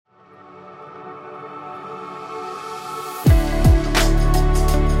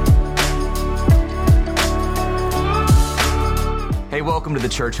Hey, welcome to the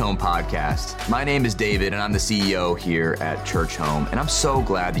Church Home Podcast. My name is David, and I'm the CEO here at Church Home, and I'm so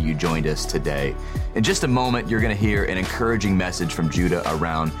glad that you joined us today. In just a moment, you're going to hear an encouraging message from Judah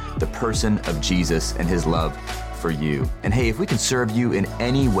around the person of Jesus and his love for you. And hey, if we can serve you in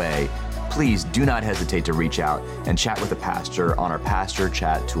any way, please do not hesitate to reach out and chat with a pastor on our Pastor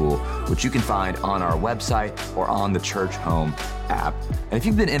Chat tool, which you can find on our website or on the Church Home app. And if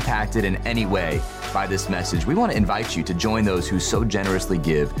you've been impacted in any way by this message, we want to invite you to join those who so generously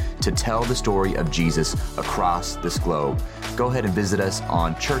give to tell the story of Jesus across this globe. Go ahead and visit us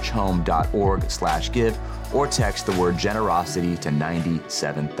on churchhome.org/give or text the word generosity to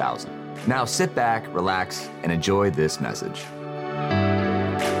 97,000. Now sit back, relax, and enjoy this message.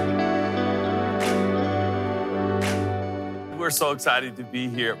 We're so excited to be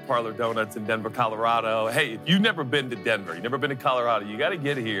here at Parlor Donuts in Denver, Colorado. Hey, if you've never been to Denver, you've never been to Colorado, you got to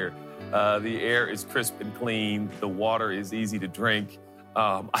get here. The air is crisp and clean. The water is easy to drink.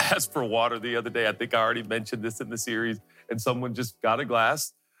 I asked for water the other day. I think I already mentioned this in the series. And someone just got a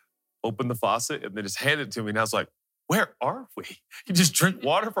glass, opened the faucet, and then just handed it to me. And I was like, where are we? You just drink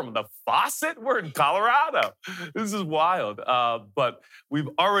water from the faucet? We're in Colorado. This is wild. But we've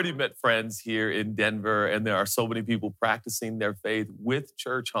already met friends here in Denver, and there are so many people practicing their faith with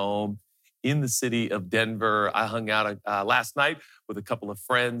Church Home in the city of Denver. I hung out last night with a couple of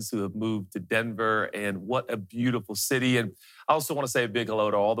friends who have moved to Denver, and what a beautiful city. And I also want to say a big hello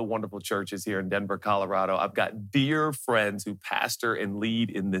to all the wonderful churches here in Denver, Colorado. I've got dear friends who pastor and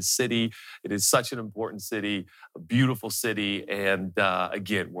lead in this city. It is such an important city, a beautiful city. And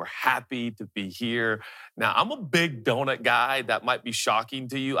again, we're happy to be here. Now, I'm a big donut guy. That might be shocking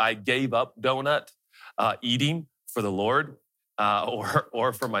to you. I gave up donut eating for the Lord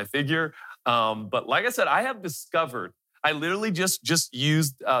or for my figure. But like I said, I have discovered, I literally just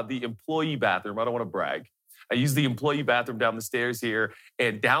used the employee bathroom. I don't want to brag. I used the employee bathroom down the stairs here.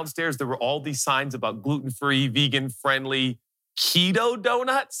 And downstairs, there were all these signs about gluten-free, vegan-friendly, keto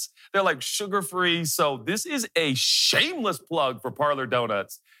donuts. They're like sugar-free. So this is a shameless plug for Parlor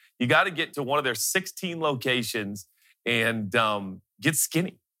Donuts. You got to get to one of their 16 locations and get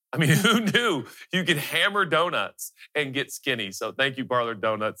skinny. I mean, who knew you could hammer donuts and get skinny? So thank you, Parlor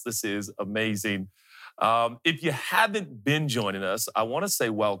Donuts. This is amazing. If you haven't been joining us, I want to say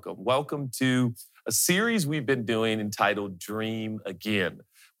welcome. Welcome to a series we've been doing entitled Dream Again.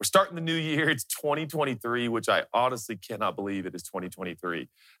 We're starting the new year. It's 2023, which I honestly cannot believe it is 2023.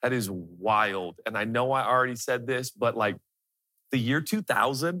 That is wild. And I know I already said this, but like the year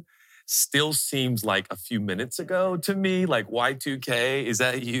 2000 still seems like a few minutes ago to me. Like Y2K, is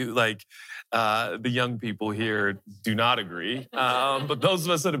that you? Like the young people here do not agree. But those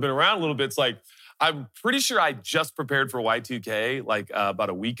of us that have been around a little bit, it's like, I'm pretty sure I just prepared for Y2K like about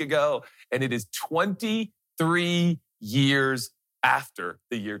a week ago, and it is 23 years after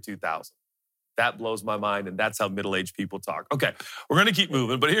the year 2000. That blows my mind, and that's how middle-aged people talk. Okay, we're going to keep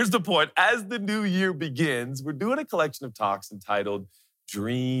moving, but here's the point. As the new year begins, we're doing a collection of talks entitled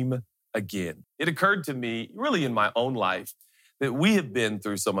Dream Again. It occurred to me, really in my own life, that we have been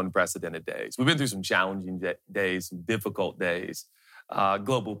through some unprecedented days. We've been through some challenging days, some difficult days,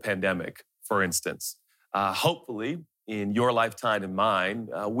 global pandemic, for instance. Hopefully, in your lifetime and mine,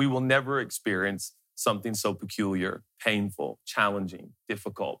 we will never experience something so peculiar, painful, challenging,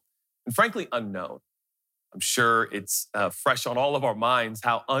 difficult, and frankly, unknown. I'm sure it's fresh on all of our minds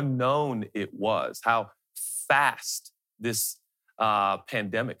how unknown it was, how fast this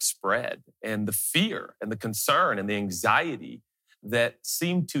pandemic spread, and the fear and the concern and the anxiety that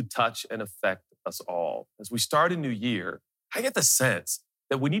seemed to touch and affect us all. As we start a new year, I get the sense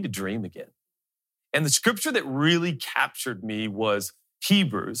that we need to dream again. And the scripture that really captured me was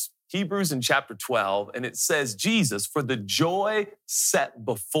Hebrews in chapter 12. And it says, Jesus, for the joy set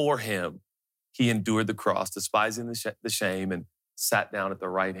before him, he endured the cross, despising the shame, and sat down at the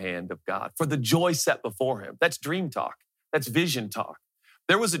right hand of God. For the joy set before him. That's dream talk. That's vision talk.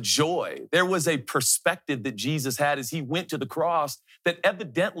 There was a joy. There was a perspective that Jesus had as he went to the cross that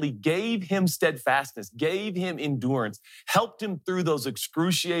evidently gave him steadfastness, gave him endurance, helped him through those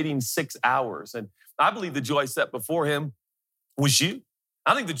excruciating 6 hours. And I believe the joy set before him was you.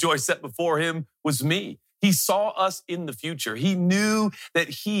 I think the joy set before him was me. He saw us in the future. He knew that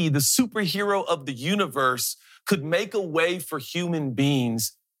he, the superhero of the universe, could make a way for human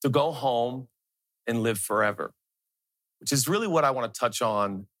beings to go home and live forever, which is really what I want to touch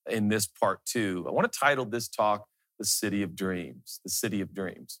on in this part two. I want to title this talk, The City of Dreams, The City of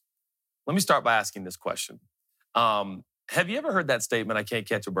Dreams. Let me start by asking this question. Have you ever heard that statement, I can't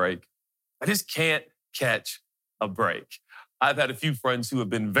catch a break? I just can't catch a break. I've had a few friends who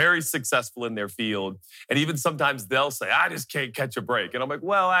have been very successful in their field. And even sometimes they'll say, I just can't catch a break. And I'm like,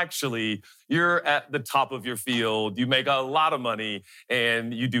 well, actually, you're at the top of your field. You make a lot of money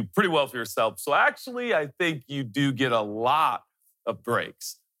and you do pretty well for yourself. So actually, I think you do get a lot of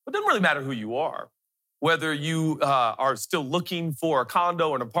breaks. It doesn't really matter who you are. Whether you are still looking for a condo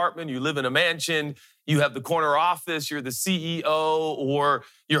or an apartment, you live in a mansion, you have the corner office, you're the CEO, or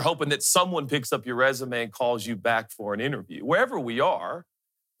you're hoping that someone picks up your resume and calls you back for an interview. Wherever we are,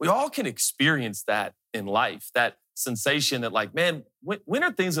 we all can experience that in life, that sensation that like, man, when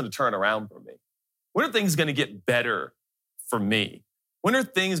are things going to turn around for me? When are things going to get better for me? When are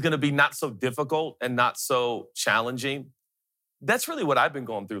things going to be not so difficult and not so challenging? That's really what I've been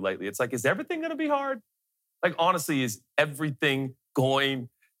going through lately. It's like, is everything going to be hard? Like, honestly, is everything going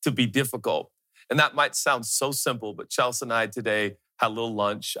to be difficult? And that might sound so simple, but Chelsea and I today had a little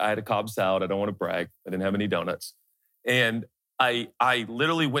lunch. I had a Cobb salad. I don't want to brag. I didn't have any donuts. And I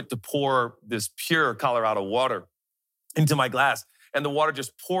literally went to pour this pure Colorado water into my glass. And the water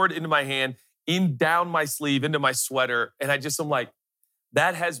just poured into my hand, down my sleeve, into my sweater. And I'm like,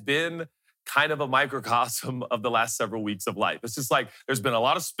 that has been kind of a microcosm of the last several weeks of life. It's just like, there's been a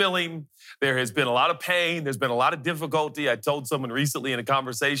lot of spilling. There has been a lot of pain. There's been a lot of difficulty. I told someone recently in a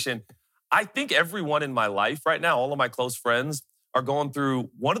conversation, I think everyone in my life right now, all of my close friends are going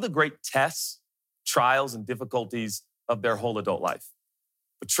through one of the great tests, trials, and difficulties of their whole adult life.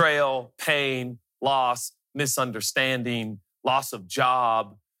 Betrayal, pain, loss, misunderstanding, loss of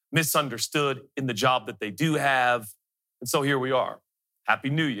job, misunderstood in the job that they do have. And so here we are. Happy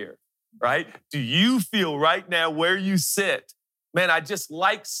New Year. Right? Do you feel right now where you sit, man, I just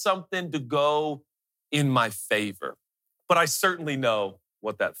like something to go in my favor. But I certainly know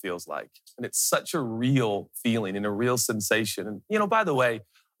what that feels like. And it's such a real feeling and a real sensation. And, by the way,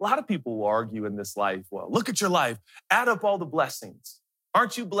 a lot of people will argue in this life, well, look at your life, add up all the blessings.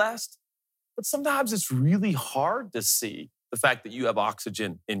 Aren't you blessed? But sometimes it's really hard to see the fact that you have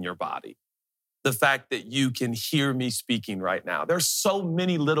oxygen in your body. The fact that you can hear me speaking right now. There's so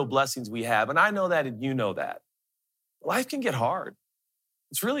many little blessings we have, and I know that and you know that. Life can get hard.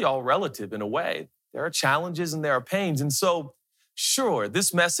 It's really all relative in a way. There are challenges and there are pains. And so, sure,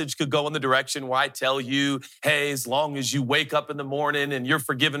 this message could go in the direction where I tell you, hey, as long as you wake up in the morning and you're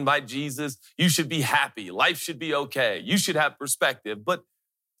forgiven by Jesus, you should be happy. Life should be okay. You should have perspective. But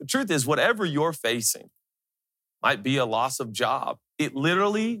the truth is, whatever you're facing might be a loss of job. It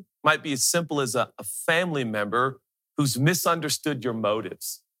literally might be as simple as a family member who's misunderstood your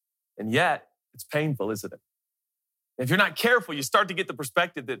motives. And yet, it's painful, isn't it? If you're not careful, you start to get the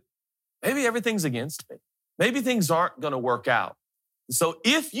perspective that maybe everything's against me. Maybe things aren't going to work out. So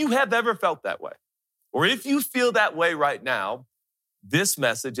if you have ever felt that way, or if you feel that way right now, this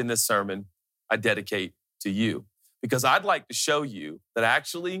message and this sermon I dedicate to you. Because I'd like to show you that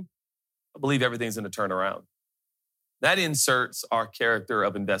actually, I believe everything's going to turn around. That inserts our character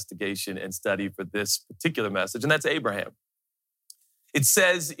of investigation and study for this particular message, and that's Abraham. It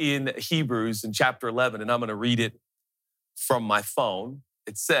says in Hebrews in chapter 11, and I'm going to read it from my phone.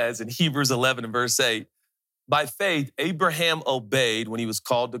 It says in Hebrews 11 and verse 8, by faith, Abraham obeyed when he was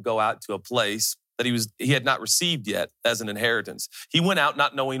called to go out to a place that he had not received yet as an inheritance. He went out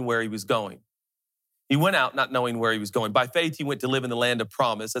not knowing where he was going. By faith, he went to live in the land of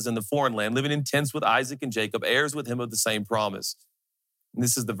promise, as in the foreign land, living in tents with Isaac and Jacob, heirs with him of the same promise. And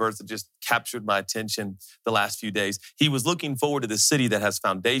this is the verse that just captured my attention the last few days. He was looking forward to the city that has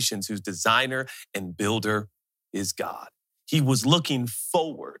foundations, whose designer and builder is God. He was looking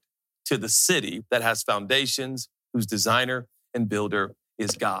forward to the city that has foundations, whose designer and builder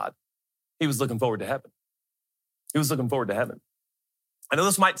is God. He was looking forward to heaven. I know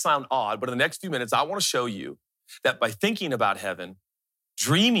this might sound odd, but in the next few minutes, I want to show you that by thinking about heaven,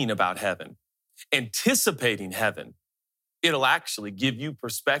 dreaming about heaven, anticipating heaven, it'll actually give you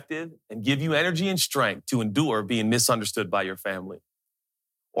perspective and give you energy and strength to endure being misunderstood by your family,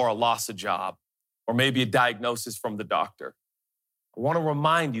 or a loss of job, or maybe a diagnosis from the doctor. I want to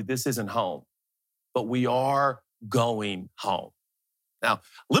remind you this isn't home, but we are going home. Now, a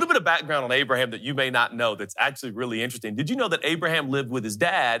little bit of background on Abraham that you may not know that's actually really interesting. Did you know that Abraham lived with his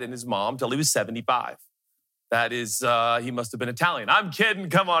dad and his mom till he was 75? That is, he must have been Italian. I'm kidding.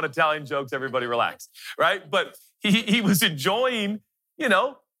 Come on, Italian jokes. Everybody relax, right? But he was enjoying,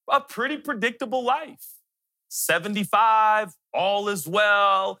 a pretty predictable life. 75, all is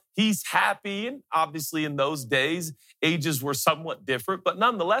well. He's happy. And obviously in those days, ages were somewhat different. But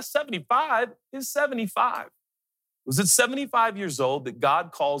nonetheless, 75 is 75. It was at 75 years old that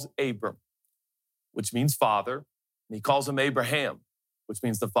God calls Abram, which means father, and he calls him Abraham, which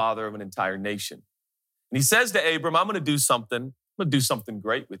means the father of an entire nation. And he says to Abram, I'm going to do something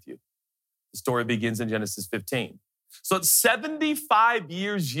great with you. The story begins in Genesis 15. So at 75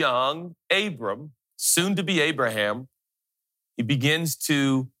 years young, Abram, soon to be Abraham, he begins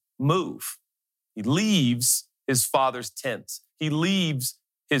to move. He leaves his father's tents. He leaves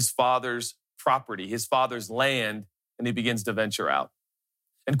his father's property, his father's land, and he begins to venture out.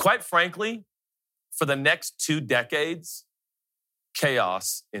 And quite frankly, for the next 2 decades,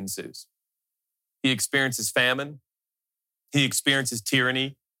 chaos ensues. He experiences famine. He experiences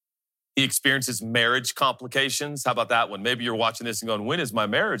tyranny. He experiences marriage complications. How about that one? Maybe you're watching this and going, when is my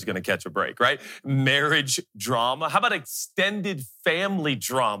marriage going to catch a break, right? Marriage drama. How about extended family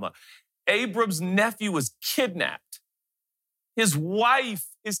drama? Abram's nephew was kidnapped. His wife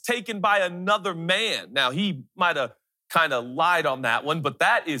is taken by another man. Now, he might have kind of lied on that one, but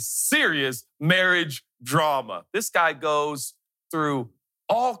that is serious marriage drama. This guy goes through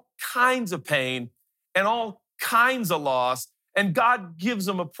all kinds of pain and all kinds of loss, and God gives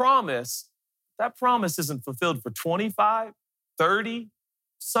him a promise. That promise isn't fulfilled for 25, 30.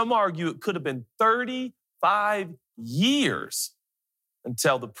 Some argue it could have been 35 years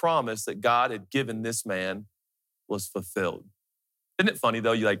until the promise that God had given this man was fulfilled. Isn't it funny,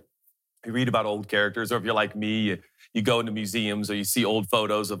 though? You read about old characters, or if you're like me, you go into museums or you see old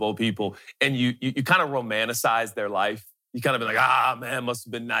photos of old people, and you kind of romanticize their life. You kind of be like, man, must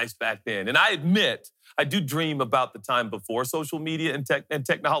have been nice back then. And I admit, I do dream about the time before social media and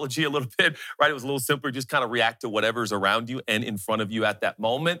technology a little bit, right? It was a little simpler, just kind of react to whatever's around you and in front of you at that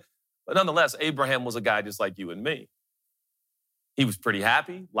moment. But nonetheless, Abraham was a guy just like you and me. He was pretty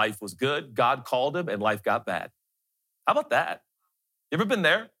happy. Life was good. God called him and life got bad. How about that? You ever been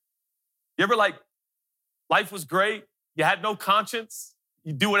there? You ever life was great. You had no conscience.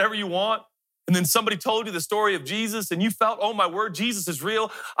 You do whatever you want. And then somebody told you the story of Jesus and you felt, oh my word, Jesus is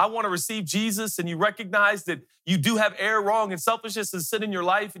real. I want to receive Jesus. And you recognize that you do have error, wrong, and selfishness and sin in your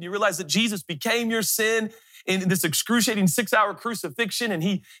life. And you realize that Jesus became your sin in this excruciating 6-hour crucifixion. And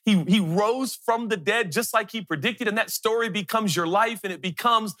he rose from the dead just like he predicted. And that story becomes your life and it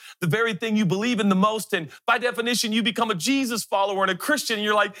becomes the very thing you believe in the most. And by definition, you become a Jesus follower and a Christian. And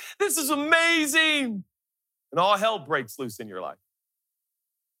you're like, this is amazing. And all hell breaks loose in your life.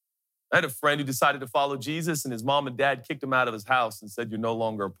 I had a friend who decided to follow Jesus and his mom and dad kicked him out of his house and said, you're no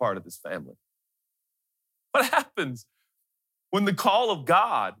longer a part of this family. What happens when the call of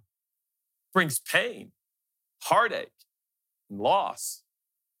God brings pain, heartache, and loss?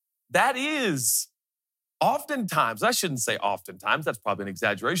 That is oftentimes, I shouldn't say oftentimes, that's probably an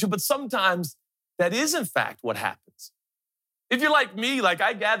exaggeration, but sometimes that is in fact what happens. If you're like me,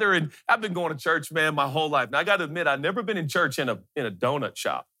 I gather and I've been going to church, man, my whole life. Now I got to admit, I've never been in church in a donut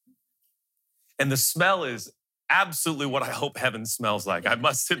shop. And the smell is absolutely what I hope heaven smells like. I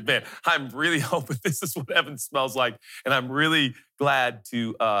must admit, I'm really hoping this is what heaven smells like. And I'm really glad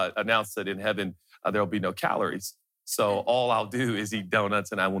to announce that in heaven, there'll be no calories. So all I'll do is eat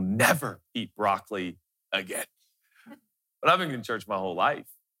donuts and I will never eat broccoli again. But I've been in church my whole life.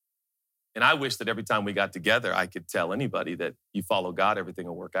 And I wish that every time we got together, I could tell anybody that you follow God, everything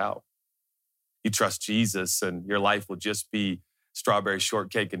will work out. You trust Jesus and your life will just be strawberry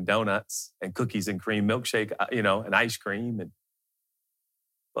shortcake and donuts and cookies and cream milkshake, and ice cream.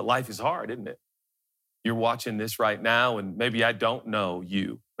 But life is hard, isn't it? You're watching this right now and maybe I don't know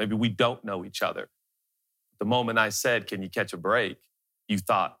you. Maybe we don't know each other. The moment I said, can you catch a break? You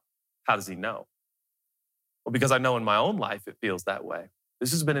thought, how does he know? Well, because I know in my own life, it feels that way.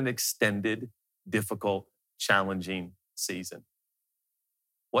 This has been an extended, difficult, challenging season.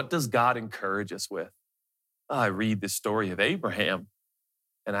 What does God encourage us with? I read the story of Abraham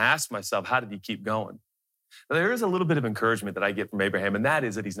and I ask myself, how did he keep going? Now, there is a little bit of encouragement that I get from Abraham, and that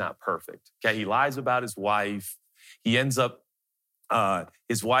is that he's not perfect. Okay, he lies about his wife. He ends up,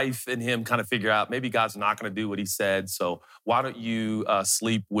 his wife and him kind of figure out maybe God's not going to do what he said. So why don't you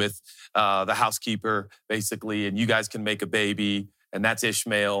sleep with the housekeeper, basically, and you guys can make a baby, and that's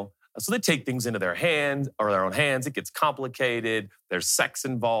Ishmael. So they take things into their hands or their own hands. It gets complicated. There's sex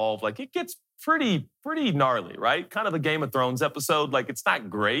involved. It gets pretty gnarly, right? Kind of a Game of Thrones episode. It's not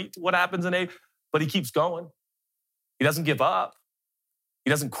great what happens in Abraham, but he keeps going. He doesn't give up. He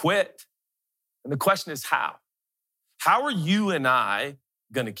doesn't quit. And the question is how? How are you and I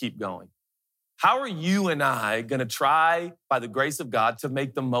going to keep going? How are you and I going to try, by the grace of God, to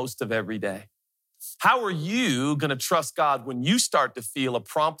make the most of every day? How are you going to trust God when you start to feel a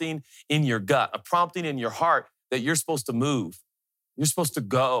prompting in your gut, a prompting in your heart that you're supposed to move, you're supposed to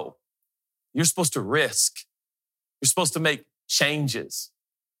go, you're supposed to risk, you're supposed to make changes?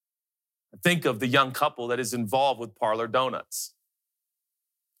 Think of the young couple that is involved with Parlor Donuts.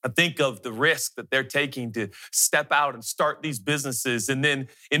 I think of the risk that they're taking to step out and start these businesses. And then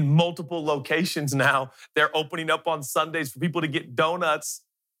in multiple locations now, they're opening up on Sundays for people to get donuts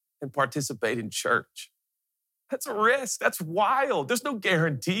and participate in church. That's a risk. That's wild. There's no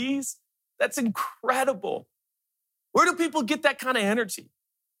guarantees. That's incredible. Where do people get that kind of energy?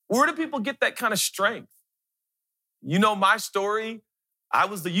 Where do people get that kind of strength? You know my story. I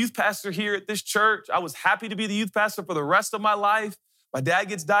was the youth pastor here at this church. I was happy to be the youth pastor for the rest of my life. My dad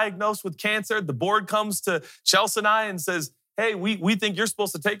gets diagnosed with cancer. The board comes to Chelsea and I and says, hey, we think you're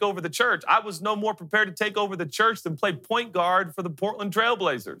supposed to take over the church. I was no more prepared to take over the church than play point guard for the Portland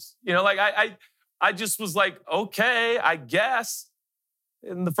Trailblazers. You know, like I just was like, okay, I guess.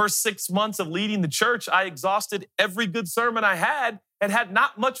 In the first 6 months of leading the church, I exhausted every good sermon I had and had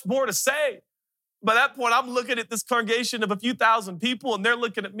not much more to say. By that point, I'm looking at this congregation of a few thousand people, and they're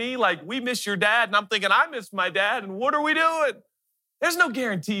looking at me like, we miss your dad. And I'm thinking, I miss my dad, and what are we doing? There's no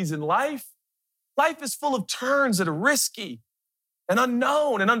guarantees in life. Life is full of turns that are risky and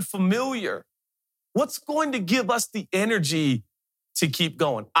unknown and unfamiliar. What's going to give us the energy to keep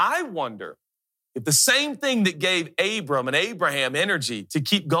going? I wonder if the same thing that gave Abram and Abraham energy to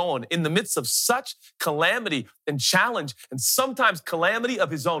keep going in the midst of such calamity and challenge, and sometimes calamity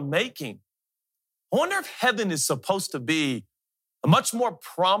of his own making, I wonder if heaven is supposed to be a much more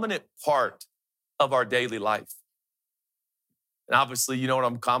prominent part of our daily life. And obviously, you know what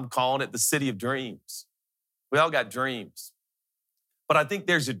I'm calling it, the city of dreams. We all got dreams. But I think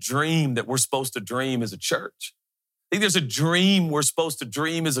there's a dream that we're supposed to dream as a church. I think there's a dream we're supposed to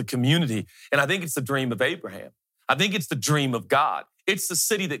dream as a community. And I think it's the dream of Abraham. I think it's the dream of God. It's the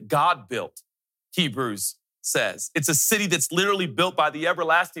city that God built, Hebrews says. It's a city that's literally built by the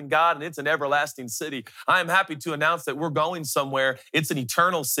everlasting God, and it's an everlasting city. I am happy to announce that we're going somewhere. It's an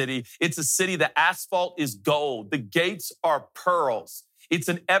eternal city. It's a city, the asphalt is gold. The gates are pearls. It's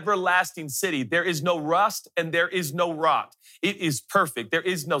an everlasting city. There is no rust and there is no rot. It is perfect. There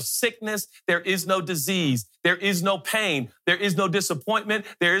is no sickness. There is no disease. There is no pain. There is no disappointment.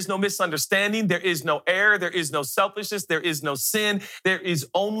 There is no misunderstanding. There is no error. There is no selfishness. There is no sin. There is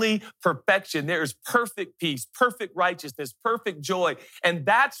only perfection. There is perfect peace, perfect righteousness, perfect joy. And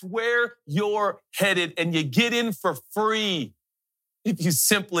that's where you're headed. And you get in for free if you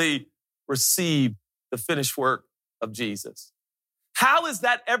simply receive the finished work of Jesus. How is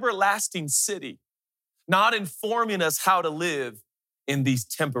that everlasting city not informing us how to live in these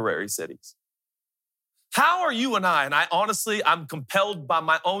temporary cities? How are you and I honestly, I'm compelled by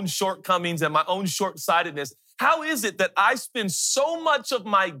my own shortcomings and my own short-sightedness. How is it that I spend so much of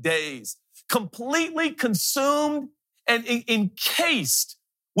my days completely consumed and encased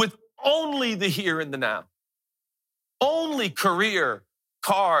with only the here and the now? Only career,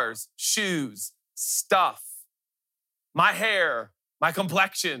 cars, shoes, stuff, my hair, my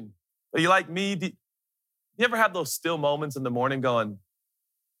complexion. Are you like me? Do you ever have those still moments in the morning going,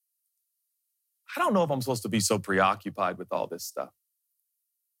 I don't know if I'm supposed to be so preoccupied with all this stuff.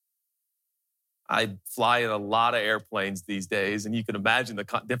 I fly in a lot of airplanes these days, and you can imagine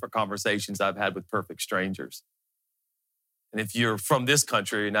the different conversations I've had with perfect strangers. And if you're from this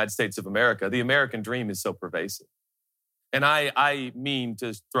country, United States of America, the American dream is so pervasive. And I mean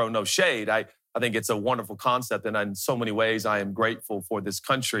to throw no shade. I think it's a wonderful concept, and in so many ways, I am grateful for this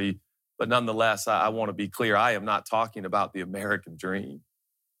country. But nonetheless, I want to be clear, I am not talking about the American dream.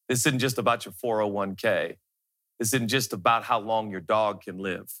 This isn't just about your 401k. This isn't just about how long your dog can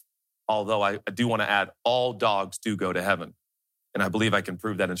live. Although I do want to add, all dogs do go to heaven. And I believe I can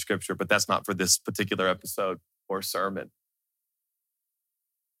prove that in Scripture, but that's not for this particular episode or sermon.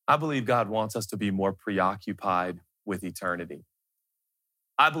 I believe God wants us to be more preoccupied with eternity.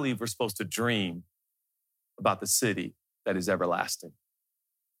 I believe we're supposed to dream about the city that is everlasting.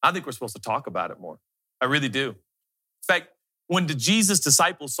 I think we're supposed to talk about it more. I really do. In fact, when the Jesus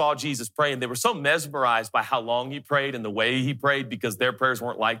disciples saw Jesus praying, they were so mesmerized by how long he prayed and the way he prayed because their prayers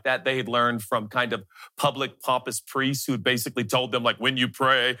weren't like that. They had learned from kind of public pompous priests who had basically told them, like, when you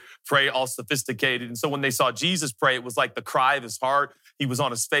pray all sophisticated. And so when they saw Jesus pray, it was like the cry of his heart. He was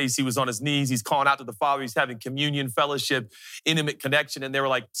on his face. He was on his knees. He's calling out to the Father. He's having communion, fellowship, intimate connection. And they were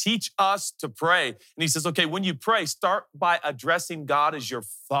like, teach us to pray. And he says, okay, when you pray, start by addressing God as your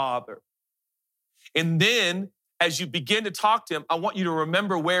Father. And then as you begin to talk to him, I want you to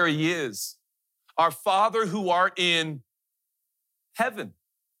remember where he is. Our Father who art in heaven.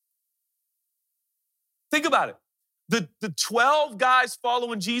 Think about it. The 12 guys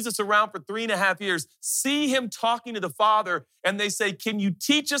following Jesus around for 3.5 years see him talking to the Father, and they say, can you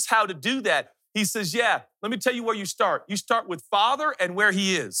teach us how to do that? He says, yeah, let me tell you where you start. You start with Father and where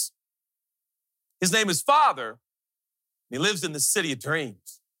he is. His name is Father. He lives in the city of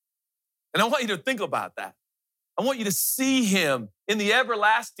dreams. And I want you to think about that. I want you to see him in the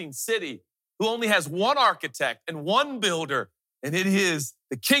everlasting city who only has one architect and one builder, and it is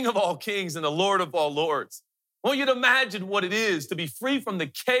the King of all kings and the Lord of all lords. I want you to imagine what it is to be free from the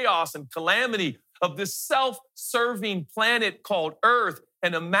chaos and calamity of this self-serving planet called Earth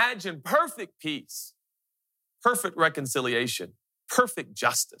and imagine perfect peace, perfect reconciliation, perfect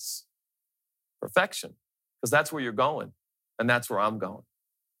justice, perfection, because that's where you're going and that's where I'm going.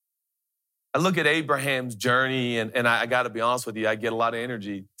 I look at Abraham's journey and I got to be honest with you, I get a lot of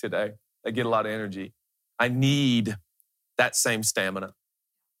energy today. I get a lot of energy. I need that same stamina.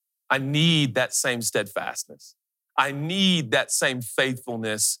 I need that same steadfastness. I need that same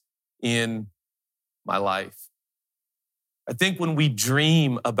faithfulness in my life. I think when we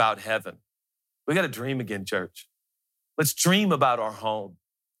dream about heaven, we got to dream again, church. Let's dream about our home.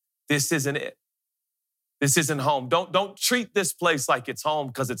 This isn't it. This isn't home. Don't treat this place like it's home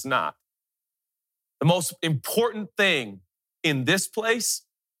because it's not. The most important thing in this place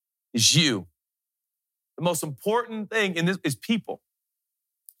is you. The most important thing in this is people.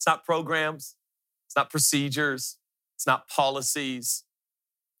 It's not programs. It's not procedures. It's not policies.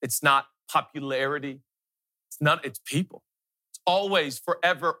 It's not popularity. It's people. It's always,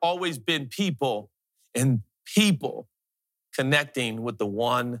 forever, always been people and people connecting with the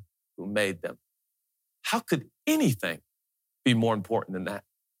one who made them. How could anything be more important than that?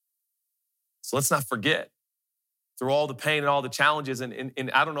 So let's not forget, through all the pain and all the challenges,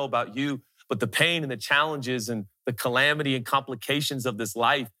 and I don't know about you, but the pain and the challenges and the calamity and complications of this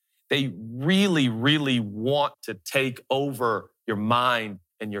life, they really, really want to take over your mind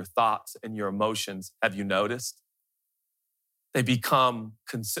and your thoughts and your emotions. Have you noticed? They become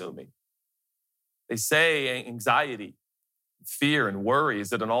consuming. They say anxiety, fear, and worry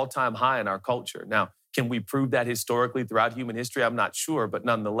is at an all-time high in our culture. Now, can we prove that historically throughout human history? I'm not sure, but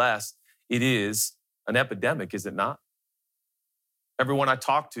nonetheless, it is an epidemic, is it not? Everyone I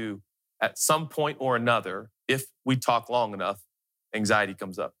talk to, at some point or another, if we talk long enough, anxiety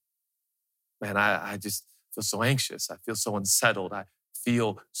comes up. Man, I just feel so anxious. I feel so unsettled. I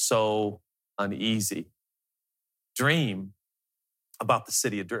feel so uneasy. Dream about the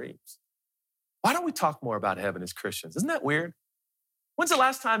city of dreams. Why don't we talk more about heaven as Christians? Isn't that weird? When's the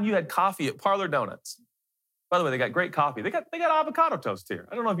last time you had coffee at Parlor Donuts? By the way, they got great coffee. They got avocado toast here.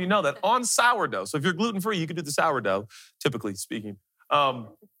 I don't know if you know that, on sourdough. So if you're gluten-free, you can do the sourdough, typically speaking.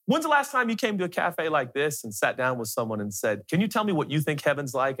 When's the last time you came to a cafe like this and sat down with someone and said, can you tell me what you think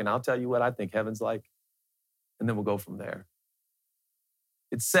heaven's like? And I'll tell you what I think heaven's like. And then we'll go from there.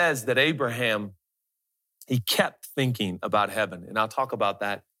 It says that Abraham, he kept thinking about heaven. And I'll talk about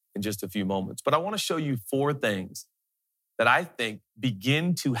that in just a few moments. But I want to show you 4 things that I think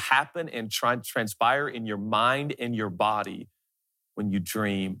begin to happen and transpire in your mind and your body when you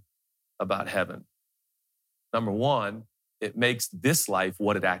dream about heaven. Number 1, it makes this life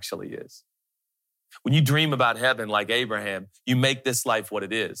what it actually is. When you dream about heaven like Abraham, you make this life what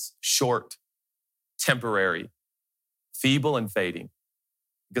it is: short, temporary, feeble, and fading,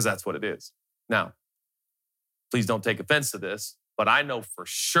 because that's what it is. Now, please don't take offense to this, but I know for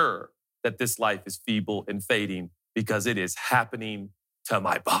sure that this life is feeble and fading because it is happening to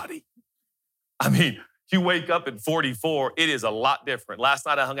my body. I mean, you wake up at 44, it is a lot different. Last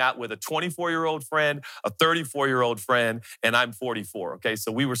night I hung out with a 24-year-old friend, a 34-year-old friend, and I'm 44, okay?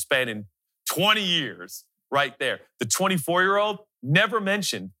 So we were spanning 20 years right there. The 24-year-old never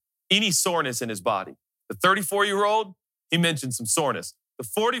mentioned any soreness in his body. The 34-year-old, he mentioned some soreness. The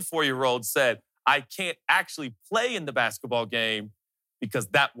 44-year-old said, I can't actually play in the basketball game because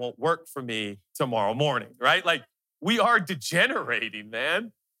that won't work for me tomorrow morning, right? Like, we are degenerating,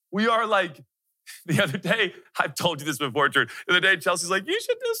 man. We are like, the other day, I've told you this before, Church. The other day, Chelsea's like, you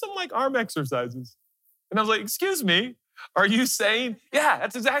should do some like arm exercises. And I was like, excuse me, are you saying? Yeah,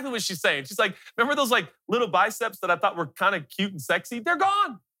 that's exactly what she's saying. She's like, remember those like little biceps that I thought were kind of cute and sexy? They're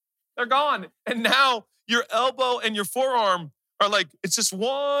gone. They're gone. And now your elbow and your forearm are like, it's just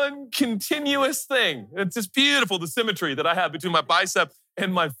one continuous thing. It's just beautiful, the symmetry that I have between my bicep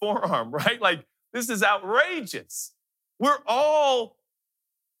and my forearm, right? Like, this is outrageous. We're all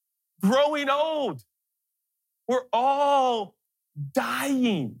growing old. We're all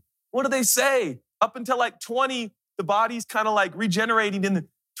dying. What do they say? Up until like 20, the body's kind of like regenerating. In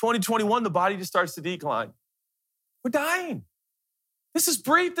 2021, the body just starts to decline. We're dying. This is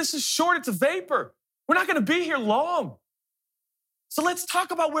brief. This is short. It's a vapor. We're not going to be here long. So let's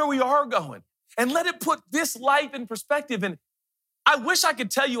talk about where we are going and let it put this life in perspective. And I wish I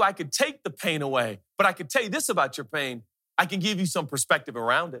could tell you I could take the pain away, but I could tell you this about your pain. I can give you some perspective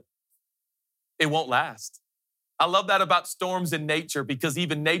around it. It won't last. I love that about storms in nature because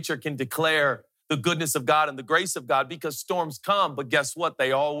even nature can declare the goodness of God and the grace of God because storms come, but guess what?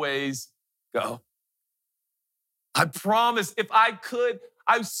 They always go. I promise if I could,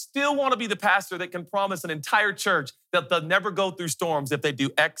 I still want to be the pastor that can promise an entire church that they'll never go through storms if they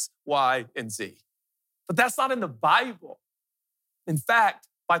do X, Y, and Z. But that's not in the Bible. In fact,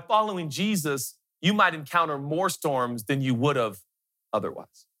 by following Jesus, you might encounter more storms than you would have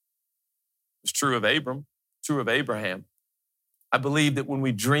otherwise. It's true of Abram, true of Abraham. I believe that when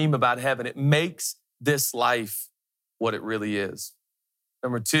we dream about heaven, it makes this life what it really is.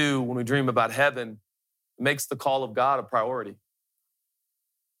 Number two, when we dream about heaven, it makes the call of God a priority.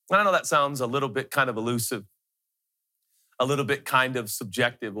 And I know that sounds a little bit kind of elusive, a little bit kind of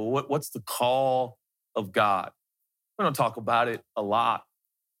subjective. Well, what's the call of God? We don't talk about it a lot,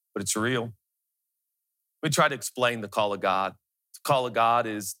 but it's real. We try to explain the call of God. The call of God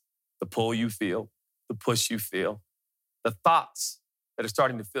is the pull you feel, the push you feel, the thoughts that are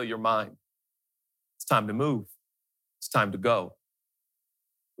starting to fill your mind. It's time to move. It's time to go.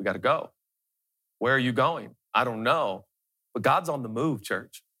 We got to go. Where are you going? I don't know, but God's on the move,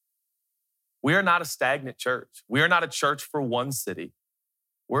 church. We are not a stagnant church. We are not a church for one city.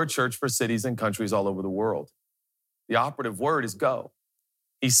 We're a church for cities and countries all over the world. The operative word is go.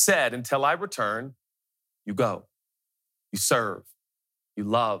 He said, until I return, you go. You serve. You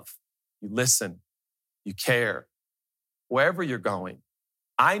love. You listen. You care. Wherever you're going,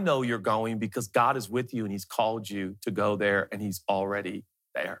 I know you're going because God is with you and he's called you to go there and he's already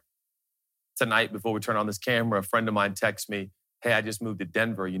there. Tonight, before we turn on this camera, a friend of mine texted me, hey, I just moved to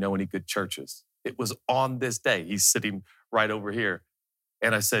Denver. You know any good churches? It was on this day. He's sitting right over here.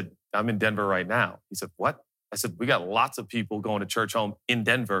 And I said, I'm in Denver right now. He said, what? I said, we got lots of people going to church home in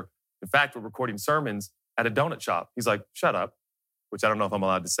Denver. In fact, we're recording sermons at a donut shop. He's like, shut up, which I don't know if I'm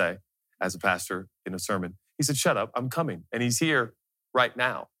allowed to say as a pastor in a sermon. He said, shut up, I'm coming. And he's here right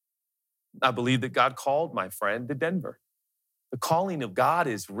now. I believe that God called my friend to Denver. The calling of God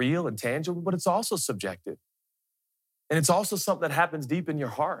is real and tangible, but it's also subjective. And it's also something that happens deep in your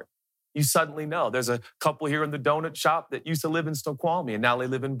heart. You suddenly know. There's a couple here in the donut shop that used to live in Snoqualmie, and now they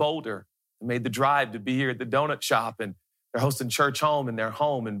live in Boulder. They made the drive to be here at the donut shop, and they're hosting church home in their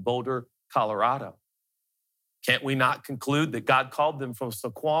home in Boulder, Colorado. Can't we not conclude that God called them from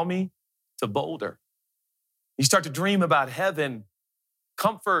Snoqualmie to Boulder? You start to dream about heaven.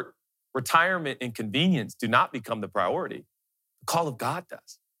 Comfort, retirement, and convenience do not become the priority. The call of God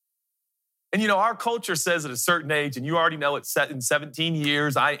does. And you know, our culture says at a certain age, and you already know it's set in 17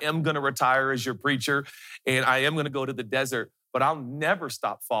 years, I am going to retire as your preacher, and I am going to go to the desert, but I'll never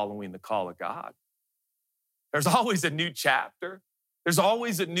stop following the call of God. There's always a new chapter. There's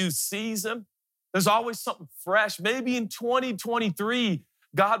always a new season. There's always something fresh. Maybe in 2023,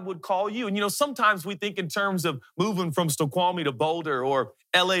 God would call you. And you know, sometimes we think in terms of moving from Snoqualmie to Boulder or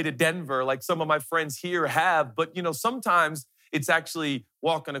LA to Denver, like some of my friends here have. But you know, sometimes it's actually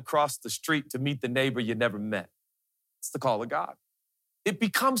walking across the street to meet the neighbor you never met. It's the call of God. It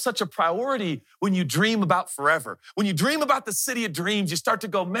becomes such a priority when you dream about forever. When you dream about the city of dreams, you start to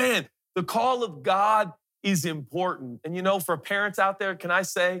go, man, the call of God is important. And you know, for parents out there, can I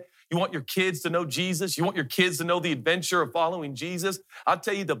say, you want your kids to know Jesus? You want your kids to know the adventure of following Jesus? I'll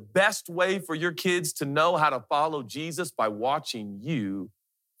tell you the best way for your kids to know how to follow Jesus by watching you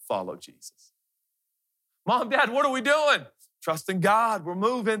follow Jesus. Mom, Dad, what are we doing? Trusting God, we're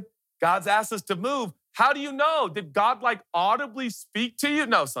moving. God's asked us to move. How do you know? Did God like audibly speak to you?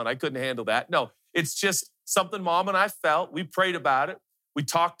 No, son, I couldn't handle that. No, it's just something Mom and I felt. We prayed about it. We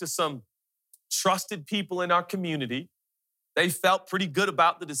talked to some trusted people in our community. They felt pretty good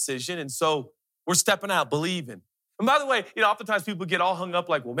about the decision. And so we're stepping out, believing. And by the way, you know, oftentimes people get all hung up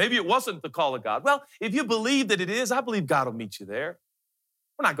like, well, maybe it wasn't the call of God. Well, if you believe that it is, I believe God will meet you there.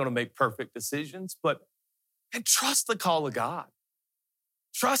 We're not going to make perfect decisions, but and trust the call of God.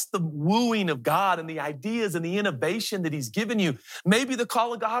 Trust the wooing of God and the ideas and the innovation that he's given you. Maybe the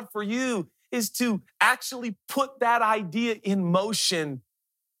call of God for you is to actually put that idea in motion.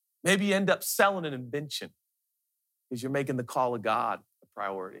 Maybe you end up selling an invention because you're making the call of God a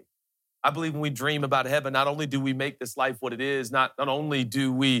priority. I believe when we dream about heaven, not only do we make this life what it is, not only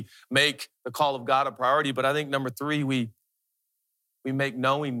do we make the call of God a priority, but I think number three, we make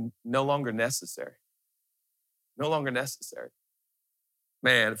knowing no longer necessary. No longer necessary.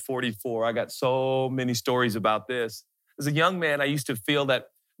 Man, at 44, I got so many stories about this. As a young man, I used to feel that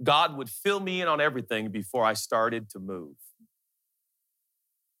God would fill me in on everything before I started to move.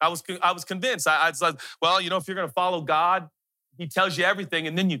 I was convinced. I was like, well, you know, if you're going to follow God, he tells you everything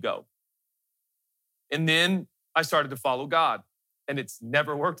and then you go. And then I started to follow God, and it's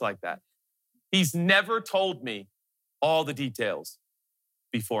never worked like that. He's never told me all the details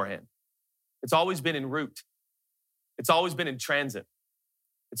beforehand. It's always been en route. It's always been in transit.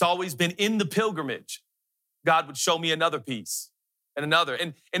 It's always been in the pilgrimage. God would show me another piece and another.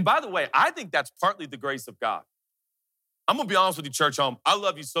 And by the way, I think that's partly the grace of God. I'm going to be honest with you, Church Home. I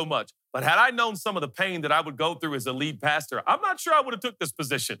love you so much. But had I known some of the pain that I would go through as a lead pastor, I'm not sure I would have took this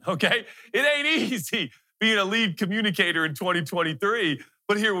position, okay? It ain't easy being a lead communicator in 2023,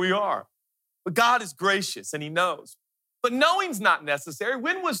 but here we are. But God is gracious and he knows. But knowing's not necessary.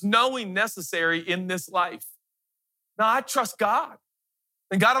 When was knowing necessary in this life? No, I trust God.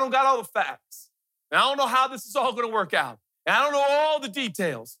 And God, I don't got all the facts. And I don't know how this is all going to work out. And I don't know all the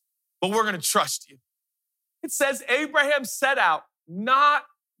details, but we're going to trust you. It says Abraham set out not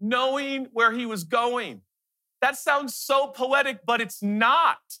knowing where he was going. That sounds so poetic, but it's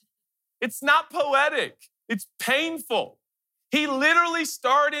not. It's not poetic. It's painful. He literally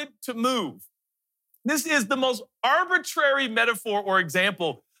started to move. This is the most arbitrary metaphor or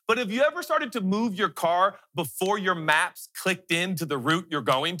example, but have you ever started to move your car before your maps clicked into the route you're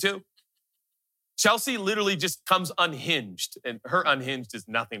going to? Chelsea literally just comes unhinged, and her unhinged is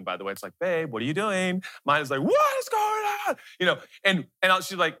nothing, by the way. It's like, babe, what are you doing? Mine is like, what is going on? And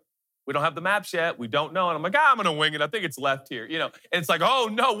she's like, we don't have the maps yet. We don't know. And I'm like, I'm going to wing it. I think it's left here, And it's like, oh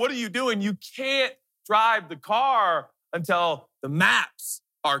no, what are you doing? You can't drive the car until the maps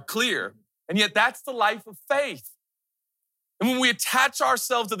are clear. And yet that's the life of faith. And when we attach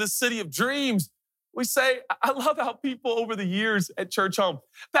ourselves to this city of dreams, we say, I love how people over the years at Church Home,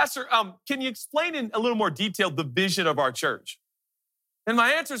 Pastor, can you explain in a little more detail the vision of our church? And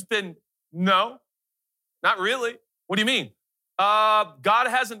my answer's been, no, not really. What do you mean? God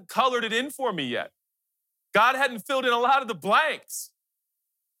hasn't colored it in for me yet. God hadn't filled in a lot of the blanks.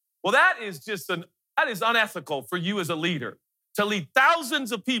 Well, that is unethical for you as a leader to lead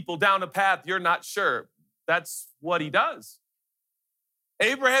thousands of people down a path you're not sure. That's what he does.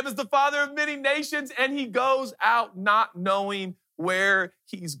 Abraham is the father of many nations, and he goes out not knowing where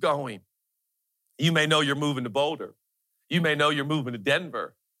he's going. You may know you're moving to Boulder. You may know you're moving to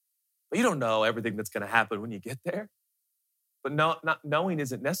Denver, but you don't know everything that's going to happen when you get there. But not knowing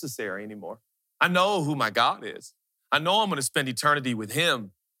isn't necessary anymore. I know who my God is. I know I'm going to spend eternity with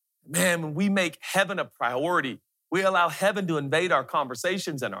him. Man, when we make heaven a priority, we allow heaven to invade our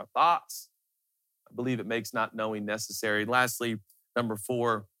conversations and our thoughts. I believe it makes not knowing necessary. Lastly, number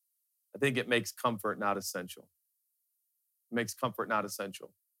 4, I think it makes comfort not essential. It makes comfort not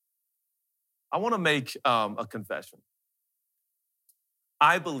essential. I want to make a confession.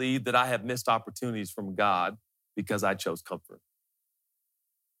 I believe that I have missed opportunities from God because I chose comfort.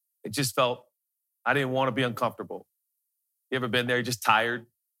 It just felt I didn't want to be uncomfortable. You ever been there, you're just tired?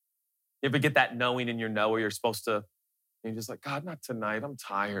 You ever get that knowing in your know where you're supposed to, and you're just like, God, not tonight, I'm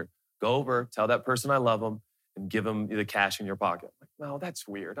tired. Go over, tell that person I love them, and give them the cash in your pocket. Like, no, that's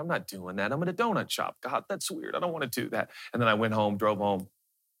weird. I'm not doing that. I'm at a donut shop. God, that's weird. I don't want to do that. And then I went home, drove home,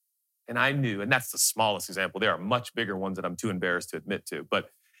 and I knew, and that's the smallest example. There are much bigger ones that I'm too embarrassed to admit to, but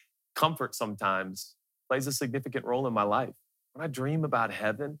comfort sometimes plays a significant role in my life. When I dream about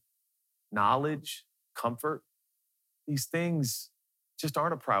heaven, knowledge, comfort, these things just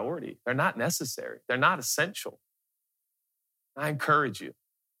aren't a priority. They're not necessary. They're not essential. I encourage you,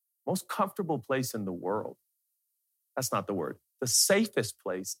 most comfortable place in the world, that's not the word. The safest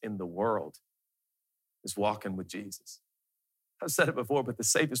place in the world is walking with Jesus. I've said it before, but the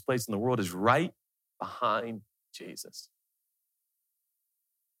safest place in the world is right behind Jesus.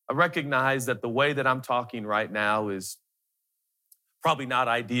 I recognize that the way that I'm talking right now is probably not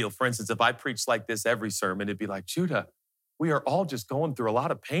ideal. For instance, if I preached like this every sermon, it'd be like, Judah, we are all just going through a lot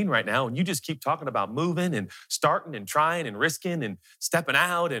of pain right now, and you just keep talking about moving and starting and trying and risking and stepping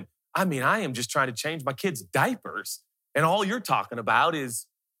out. And I am just trying to change my kids' diapers, and all you're talking about is,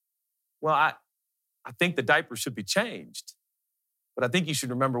 well, I think the diapers should be changed, but I think you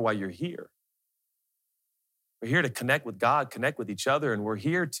should remember why you're here. We're here to connect with God, connect with each other, and we're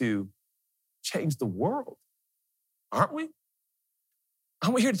here to change the world, aren't we?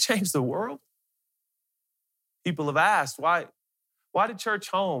 Aren't we here to change the world? People have asked, why did Church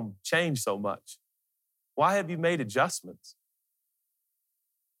Home change so much? Why have you made adjustments?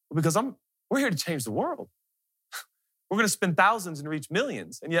 Well, because we're here to change the world. We're going to spend thousands and reach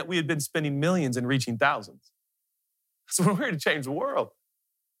millions, and yet we had been spending millions and reaching thousands. So we're here to change the world.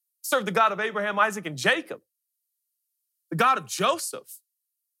 Serve the God of Abraham, Isaac, and Jacob, the God of Joseph.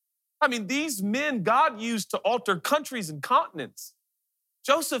 These men God used to alter countries and continents.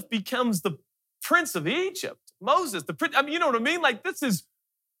 Joseph becomes the prince of Egypt. Moses, the prince, you know what I mean? Like, this is,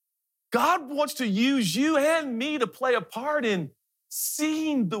 God wants to use you and me to play a part in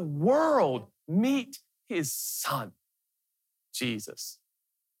seeing the world meet his son. Jesus.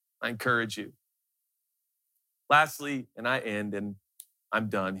 I encourage you. Lastly, and I end, and I'm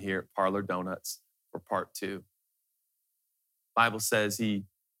done here at Parlor Donuts for part 2. Bible says he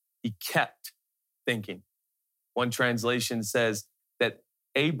kept thinking. One translation says that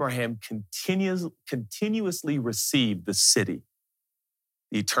Abraham continuously received the city,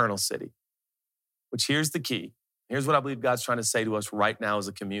 the eternal city, which here's the key. Here's what I believe God's trying to say to us right now as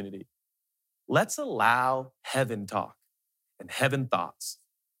a community. Let's allow heaven talk and heaven thoughts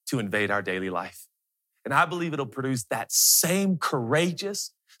to invade our daily life. And I believe it'll produce that same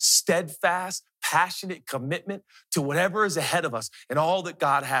courageous, steadfast, passionate commitment to whatever is ahead of us and all that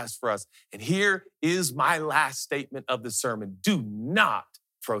God has for us. And here is my last statement of the sermon. Do not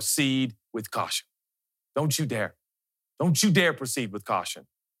proceed with caution. Don't you dare. Don't you dare proceed with caution.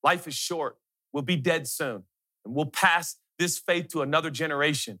 Life is short. We'll be dead soon. And we'll pass this faith to another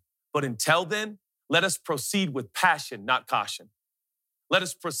generation. But until then, let us proceed with passion, not caution. Let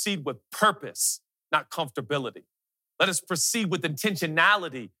us proceed with purpose, not comfortability. Let us proceed with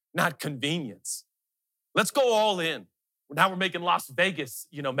intentionality, not convenience. Let's go all in. Now we're making Las Vegas,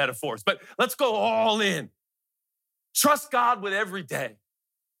 metaphors, but let's go all in. Trust God with every day.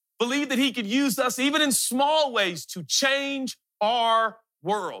 Believe that he could use us even in small ways to change our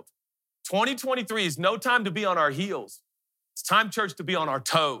world. 2023 is no time to be on our heels. It's time, church, to be on our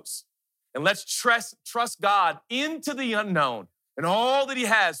toes. And let's trust God into the unknown and all that he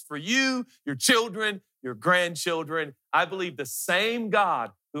has for you, your children, your grandchildren. I believe the same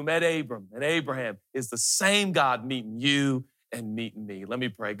God who met Abram and Abraham is the same God meeting you and meeting me. Let me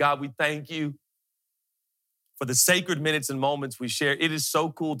pray. God, we thank you for the sacred minutes and moments we share. It is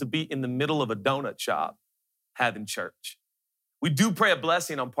so cool to be in the middle of a donut shop having church. We do pray a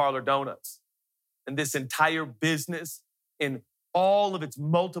blessing on Parlor Donuts and this entire business in all of its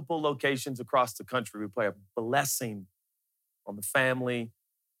multiple locations across the country. We pray a blessing on the family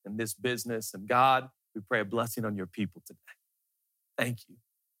and this business. And God, we pray a blessing on your people today. Thank you.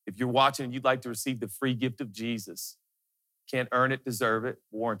 If you're watching and you'd like to receive the free gift of Jesus, can't earn it, deserve it,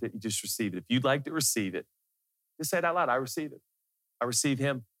 warrant it, you just receive it. If you'd like to receive it, just say it out loud. I receive it. I receive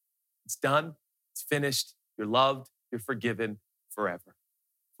him. It's done. It's finished. You're loved. You're forgiven forever.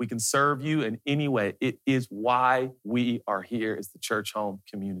 We can serve you in any way. It is why we are here as the Church Home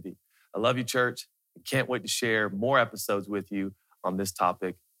community. I love you, church. I can't wait to share more episodes with you on this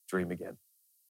topic. Dream again.